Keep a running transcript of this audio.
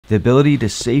The ability to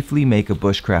safely make a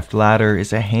bushcraft ladder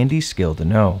is a handy skill to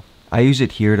know. I use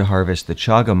it here to harvest the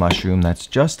chaga mushroom that's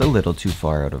just a little too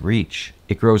far out of reach.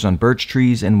 It grows on birch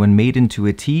trees, and when made into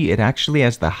a tea, it actually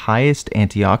has the highest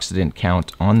antioxidant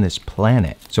count on this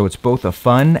planet. So it's both a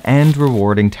fun and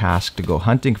rewarding task to go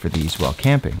hunting for these while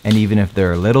camping. And even if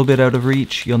they're a little bit out of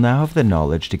reach, you'll now have the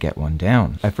knowledge to get one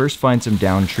down. I first find some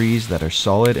down trees that are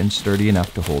solid and sturdy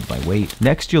enough to hold my weight.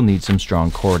 Next, you'll need some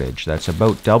strong cordage that's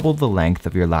about double the length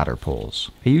of your ladder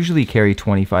poles. I usually carry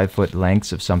 25-foot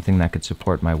lengths of something that could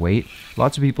support my weight.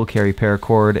 Lots of people carry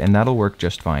paracord, and that'll work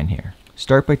just fine here.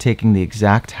 Start by taking the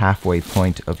exact halfway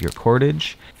point of your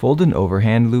cordage, fold an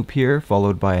overhand loop here,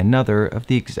 followed by another of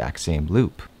the exact same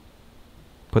loop.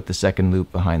 Put the second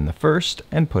loop behind the first,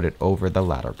 and put it over the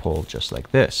ladder pole just like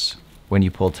this. When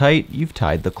you pull tight, you've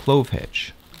tied the clove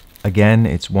hitch. Again,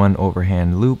 it's one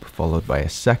overhand loop, followed by a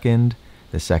second,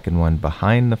 the second one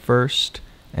behind the first,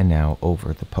 and now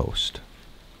over the post.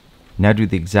 Now do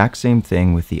the exact same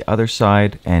thing with the other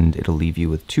side, and it'll leave you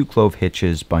with 2 clove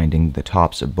hitches binding the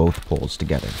tops of both poles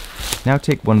together. Now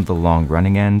take one of the long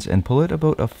running ends and pull it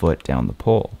about a foot down the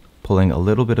pole. Pulling a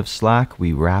little bit of slack,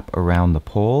 we wrap around the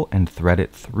pole and thread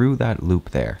it through that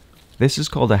loop there. This is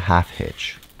called a half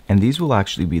hitch, and these will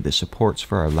actually be the supports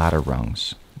for our ladder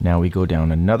rungs. Now we go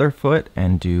down another foot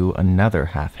and do another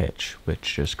half hitch,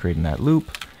 which just creating that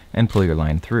loop, and pull your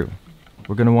line through.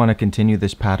 We're going to want to continue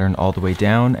this pattern all the way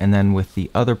down, and then with the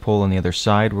other pole on the other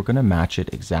side, we're going to match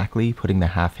it exactly, putting the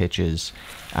half hitches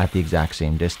at the exact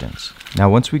same distance. Now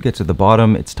once we get to the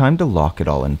bottom, it's time to lock it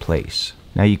all in place.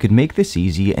 Now you could make this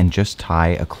easy and just tie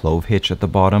a clove hitch at the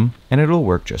bottom, and it'll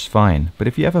work just fine. But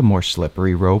if you have a more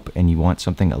slippery rope and you want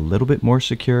something a little bit more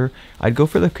secure, I'd go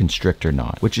for the constrictor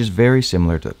knot, which is very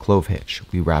similar to the clove hitch.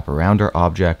 We wrap around our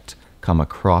object, come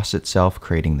across itself,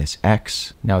 creating this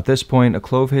X. Now at this point, a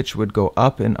clove hitch would go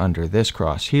up and under this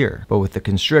cross here, but with the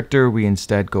constrictor, we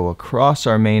instead go across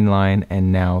our main line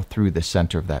and now through the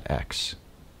center of that X.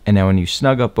 And now when you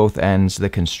snug up both ends, the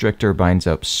constrictor binds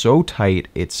up so tight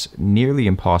it's nearly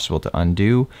impossible to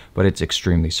undo, but it's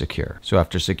extremely secure. So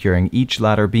after securing each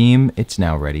ladder beam, it's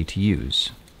now ready to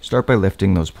use. Start by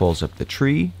lifting those poles up the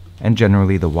tree, and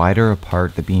generally the wider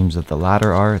apart the beams of the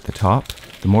ladder are at the top,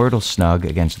 the more it'll snug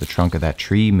against the trunk of that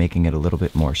tree, making it a little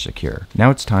bit more secure.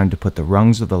 Now it's time to put the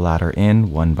rungs of the ladder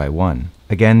in one by one.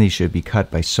 Again, these should be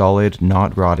cut by solid,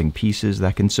 not rotting pieces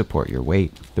that can support your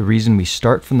weight. The reason we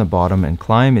start from the bottom and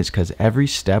climb is because every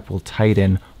step will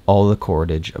tighten all the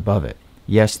cordage above it.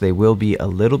 Yes, they will be a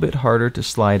little bit harder to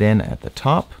slide in at the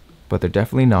top, but they're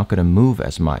definitely not going to move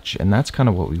as much, and that's kind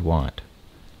of what we want.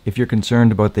 If you're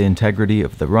concerned about the integrity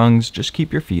of the rungs, just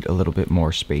keep your feet a little bit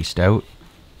more spaced out.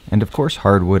 And of course,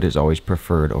 hardwood is always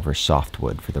preferred over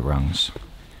softwood for the rungs.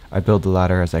 I build the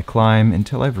ladder as I climb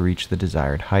until I've reached the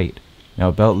desired height. Now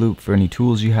a belt loop for any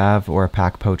tools you have, or a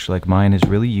pack pouch like mine, is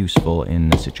really useful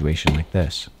in a situation like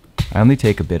this. I only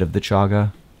take a bit of the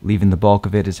chaga. Leaving the bulk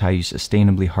of it is how you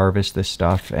sustainably harvest this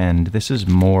stuff, and this is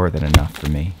more than enough for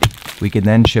me. We can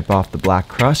then chip off the black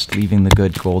crust, leaving the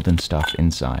good golden stuff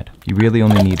inside. You really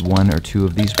only need 1 or 2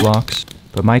 of these blocks,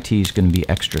 but my tea is going to be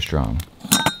extra strong.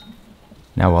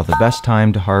 Now while the best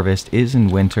time to harvest is in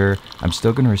winter, I'm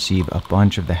still going to receive a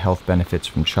bunch of the health benefits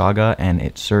from chaga, and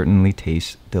it certainly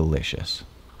tastes delicious.